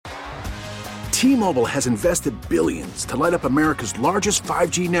T-Mobile has invested billions to light up America's largest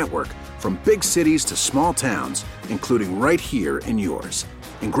 5G network, from big cities to small towns, including right here in yours.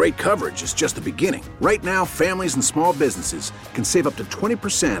 And great coverage is just the beginning. Right now, families and small businesses can save up to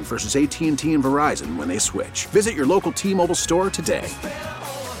 20% versus AT&T and Verizon when they switch. Visit your local T-Mobile store today.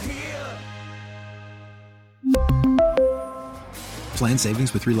 Plan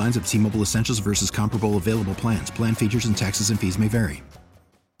savings with 3 lines of T-Mobile Essentials versus comparable available plans. Plan features and taxes and fees may vary.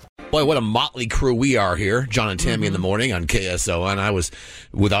 Boy, what a motley crew we are here. John and Tammy in the morning on KSON. I was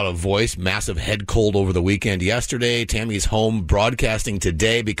without a voice, massive head cold over the weekend yesterday. Tammy's home broadcasting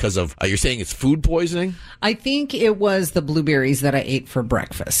today because of, you're saying it's food poisoning? I think it was the blueberries that I ate for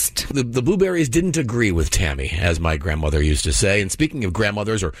breakfast. The blueberries didn't agree with Tammy, as my grandmother used to say. And speaking of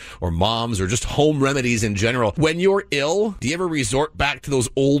grandmothers or moms or just home remedies in general, when you're ill, do you ever resort back to those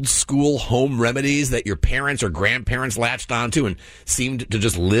old school home remedies that your parents or grandparents latched onto and seemed to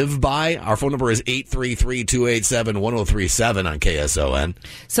just live by? Our phone number is 833-287-1037 on KSON.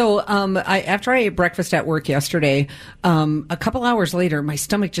 So after I ate breakfast at work yesterday, a couple hours later, my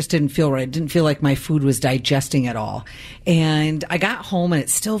stomach just didn't feel right. It didn't feel like my food was digesting at all. And I got home and it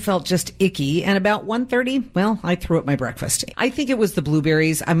still felt just icky. And about 1:30, well, I threw up my breakfast. I think it was the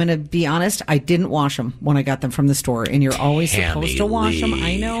blueberries. I'm going to be honest. I didn't wash them when I got them from the store. And you're always supposed to wash them.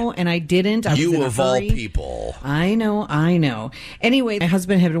 I know. And I didn't. I was in a of all hurry. people. I know. Anyway, my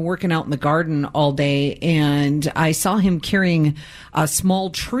husband had been working out in the garden all day, and I saw him carrying a small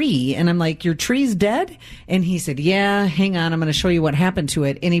tree, and I'm like, your tree's dead? And he said, yeah, hang on, I'm going to show you what happened to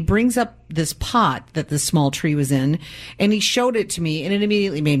it. And he brings up this pot that this small tree was in, and he showed it to me, and it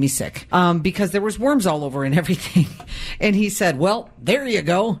immediately made me sick because there was worms all over and everything. And he said, well, there you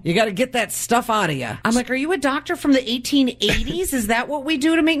go. You got to get that stuff out of you. I'm like, are you a doctor from the 1880s? Is that what we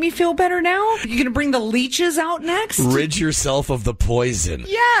do to make me feel better now? You going to bring the leeches out next? Rid yourself of the poison.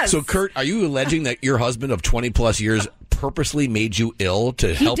 Yes. So, Kurt, are you alleging that your husband of 20 plus years purposely made you ill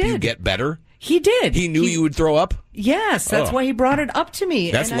to help you get better? He did. He knew you would throw up? Yes, that's why he brought it up to me.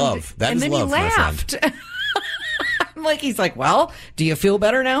 That's love. That is love, my friend. And then he laughed. He's like, well, do you feel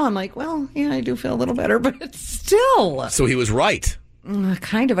better now? I'm like, well, yeah, I do feel a little better, but still. So he was right.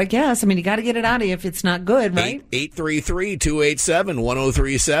 Kind of, I guess. I mean, you got to get it out of you if it's not good, right?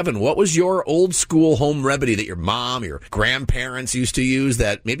 833-287-1037. What was your old school home remedy that your mom, your grandparents used to use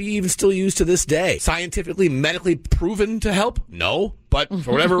that maybe you even still use to this day? Scientifically, medically proven to help? No. But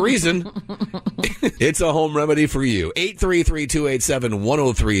for whatever reason, it's a home remedy for you.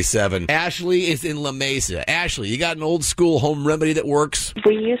 833-287-1037. Ashley is in La Mesa. Ashley, you got an old school home remedy that works?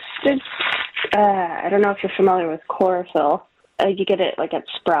 We used to, I don't know if you're familiar with chlorophyll. You get it like at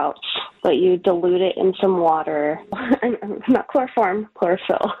Sprouts, but you dilute it in some water. Not chloroform,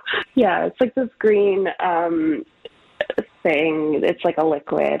 chlorophyll. Yeah, it's like this green thing. It's like a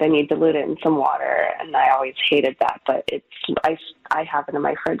liquid, and you dilute it in some water. And I always hated that, but I have it in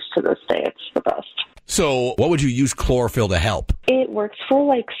my fridge to this day. It's the best. So, what would you use chlorophyll to help? It works for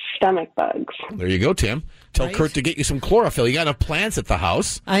like stomach bugs. There you go, Tim. Tell Kurt to get you some chlorophyll. You got enough plants at the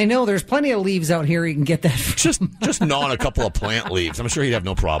house. I know. There's plenty of leaves out here. You can get that. Just gnaw on a couple of plant leaves. I'm sure he'd have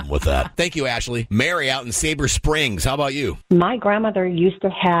no problem with that. Thank you, Ashley. Mary out in Sabre Springs. How about you? My grandmother used to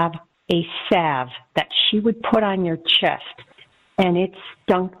have a salve that she would put on your chest, and it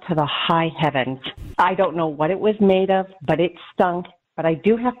stunk to the high heavens. I don't know what it was made of, but it stunk. But I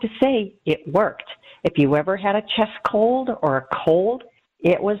do have to say it worked. If you ever had a chest cold or a cold,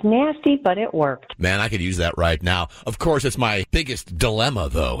 it was nasty, but it worked. Man, I could use that right now. Of course, it's my biggest dilemma,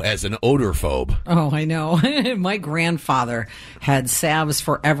 though, as an odorphobe. Oh, I know. My grandfather had salves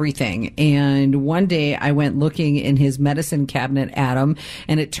for everything. And one day I went looking in his medicine cabinet at him,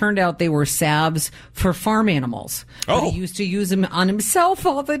 and it turned out they were salves for farm animals. Oh. But he used to use them on himself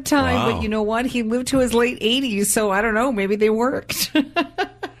all the time. Wow. But you know what? He lived to his late 80s, so I don't know. Maybe they worked.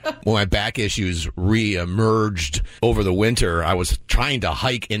 When my back issues re-emerged over the winter, I was trying to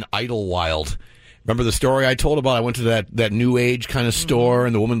hike in Idlewild. Remember the story I told about? I went to that New Age kind of store,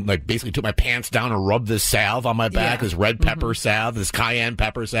 and the woman like basically took my pants down and rubbed this salve on my back, this red pepper salve, this cayenne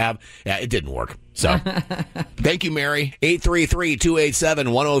pepper salve. Yeah, it didn't work. So, thank you, Mary.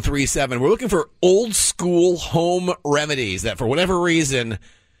 833-287-1037. We're looking for old school home remedies that, for whatever reason,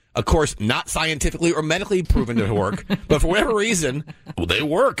 of course, not scientifically or medically proven to work, but for whatever reason, well, they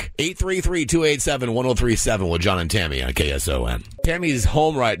work. 833-287-1037 with John and Tammy on KSON. Tammy's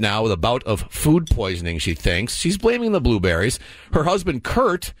home right now with a bout of food poisoning, she thinks. She's blaming the blueberries. Her husband,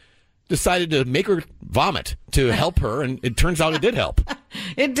 Kurt, decided to make her vomit to help her, and it turns out it did help.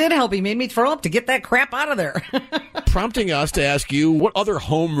 It did help. He made me throw up to get that crap out of there. Prompting us to ask you what other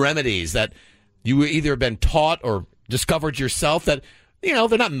home remedies that you either been taught or discovered yourself that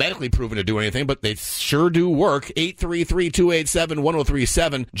they're not medically proven to do anything, but they sure do work.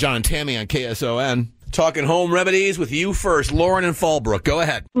 833-287-1037. John and Tammy on KSON. Talking home remedies with you first. Lauren and Fallbrook. Go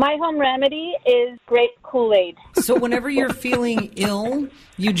ahead. My home remedy is grape Kool-Aid. So whenever you're feeling ill,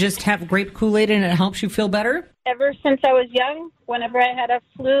 you just have grape Kool-Aid and it helps you feel better? Ever since I was young, whenever I had a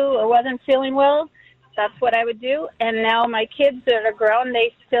flu or wasn't feeling well, that's what I would do. And now my kids that are grown,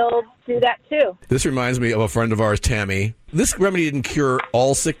 they still do that too. This reminds me of a friend of ours, Tammy. This remedy didn't cure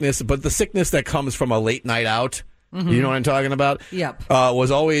all sickness, but the sickness that comes from a late night out, you know what I'm talking about? Yep.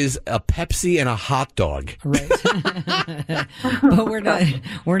 Was always a Pepsi and a hot dog. Right. But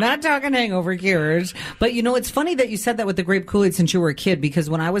we're not talking hangover cures. But it's funny that you said that with the grape Kool-Aid since you were a kid, because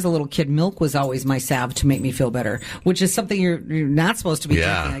when I was a little kid, milk was always my salve to make me feel better, which is something you're not supposed to be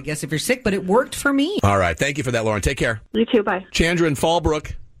drinking, I guess, if you're sick, but it worked for me. All right. Thank you for that, Lauren. Take care. You too. Bye. Chandra and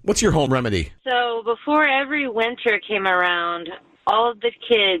Fallbrook, what's your home remedy? So before every winter came around, all of the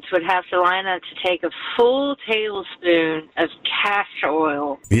kids would have to line up to take a full tablespoon of castor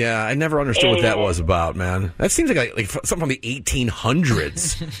oil. Yeah, I never understood what that was about, man. That seems like something from the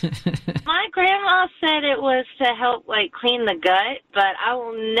 1800s. My grandma said it was to help, clean the gut, but I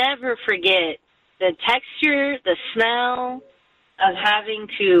will never forget the texture, the smell of having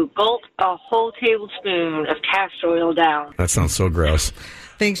to gulp a whole tablespoon of castor oil down. That sounds so gross.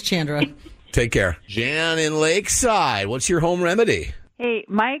 Thanks, Chandra. Take care. Jan in Lakeside, what's your home remedy? Hey,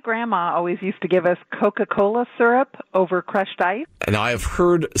 my grandma always used to give us Coca-Cola syrup over crushed ice. And I have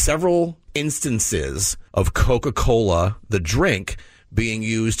heard several instances of Coca-Cola, the drink, being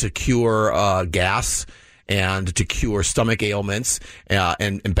used to cure gas and to cure stomach ailments.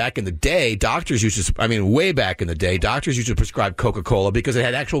 And back in the day, doctors used to, way back in the day, doctors used to prescribe Coca-Cola because it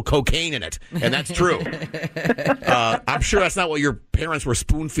had actual cocaine in it. And that's true. I'm sure that's not what your parents were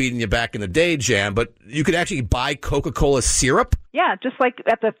spoon-feeding you back in the day, Jan, but you could actually buy Coca-Cola syrup? Yeah, just like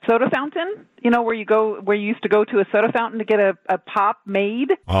at the soda fountain, where you used to go to a soda fountain to get a pop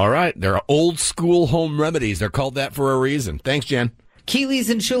made. All right. They're old school home remedies. They're called that for a reason. Thanks, Jan. Keely's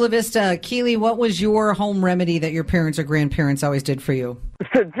in Chula Vista. Keely, what was your home remedy that your parents or grandparents always did for you?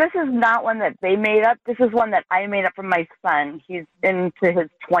 So this is not one that they made up. This is one that I made up for my son. He's into his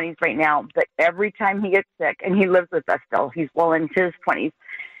 20s right now, but every time he gets sick, and he lives with us still, he's well into his 20s.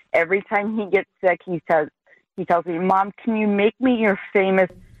 Every time he gets sick, he tells me, Mom, can you make me your famous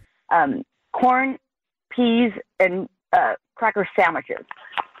corn, peas, and cracker sandwiches?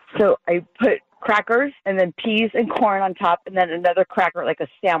 So I put crackers and then peas and corn on top and then another cracker like a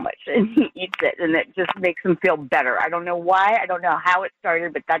sandwich, and he eats it, and it just makes him feel better. I don't know why. I don't know how it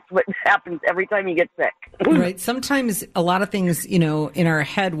started, but that's what happens every time he gets sick. Right. Sometimes a lot of things, in our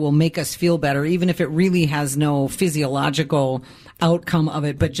head will make us feel better, even if it really has no physiological outcome of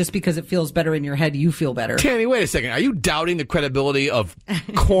it. But just because it feels better in your head, you feel better. Tammy, wait a second. Are you doubting the credibility of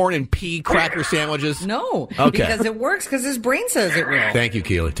corn and pea cracker sandwiches? No. Okay. Because it works, because his brain says it will. Thank you,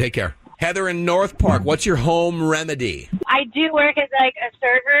 Keely. Take care. Heather in North Park, what's your home remedy? I do work as a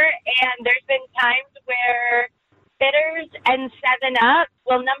server, and there's been times where bitters and 7-Up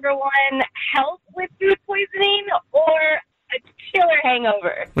will, number one, help with food poisoning or a killer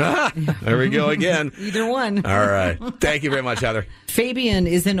hangover. There we go again. Either one. All right. Thank you very much, Heather. Fabian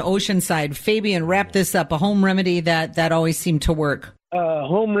is in Oceanside. Fabian, wrap this up. A home remedy that always seemed to work.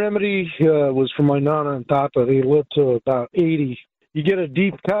 Home remedy was for my Nana and Tata. They lived to about 80. You get a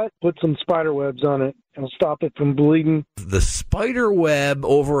deep cut, put some spider webs on it. It'll stop it from bleeding. The spider web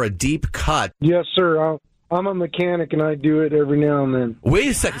over a deep cut. Yes, sir. I'm a mechanic, and I do it every now and then. Wait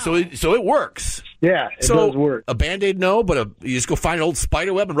a second. So it works? Yeah, it does work. A Band-Aid, no, but you just go find an old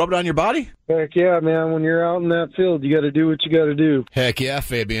spider web and rub it on your body? Heck yeah, man. When you're out in that field, you got to do what you got to do. Heck yeah,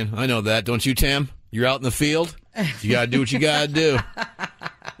 Fabian. I know that. Don't you, Tam? You're out in the field. You got to do what you got to do.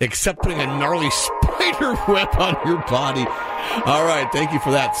 Except putting a gnarly spider web on your body. All right, thank you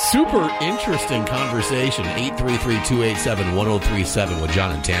for that super interesting conversation. 833-287-1037 with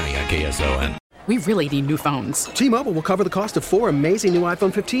John and Tammy on KSON. We really need new phones. T-Mobile will cover the cost of 4 amazing new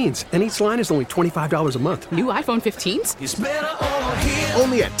iPhone 15s, and each line is only $25 a month. New iPhone 15s? It's better over here.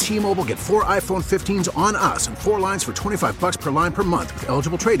 Only at T-Mobile, get 4 iPhone 15s on us and 4 lines for $25 per line per month with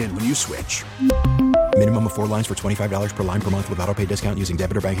eligible trade-in when you switch. Minimum of 4 lines for $25 per line per month with autopay discount using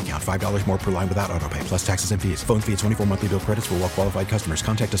debit or bank account. $5 more per line without autopay, plus taxes and fees. Phone fee at 24 monthly bill credits for well-qualified customers.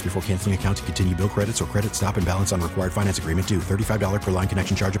 Contact us before canceling account to continue bill credits or credit stop and balance on required finance agreement due. $35 per line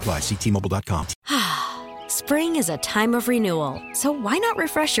connection charge applies. See T-Mobile.com. Spring is a time of renewal, so why not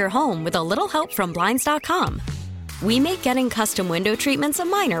refresh your home with a little help from Blinds.com? We make getting custom window treatments a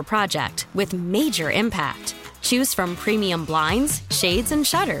minor project with major impact. Choose from premium blinds, shades, and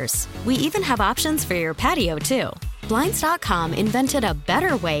shutters. We even have options for your patio, too. Blinds.com invented a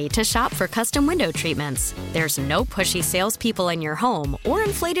better way to shop for custom window treatments. There's no pushy salespeople in your home or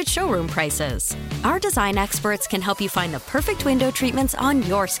inflated showroom prices. Our design experts can help you find the perfect window treatments on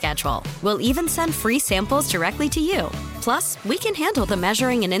your schedule. We'll even send free samples directly to you. Plus, we can handle the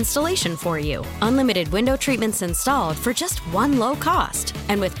measuring and installation for you. Unlimited window treatments installed for just one low cost.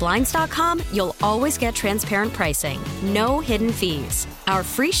 And with Blinds.com, you'll always get transparent pricing. No hidden fees. Our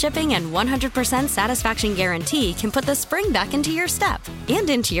free shipping and 100% satisfaction guarantee can put the spring back into your step and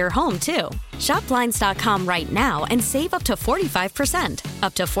into your home, too. Shop Blinds.com right now and save up to 45%.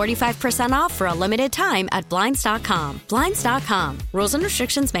 Up to 45% off for a limited time at Blinds.com. Blinds.com. Rules and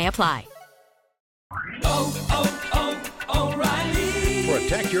restrictions may apply.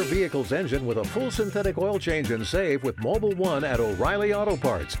 Protect your vehicle's engine with a full synthetic oil change and save with Mobil 1 at O'Reilly Auto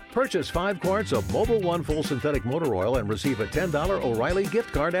Parts. Purchase 5 quarts of Mobil 1 full synthetic motor oil and receive a $10 O'Reilly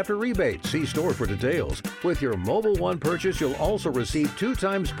gift card after rebate. See store for details. With your Mobil 1 purchase, you'll also receive 2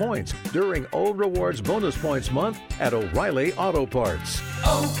 times points during O Rewards Bonus Points Month at O'Reilly Auto Parts.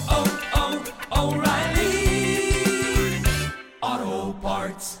 O'Reilly Auto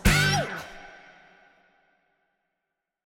Parts.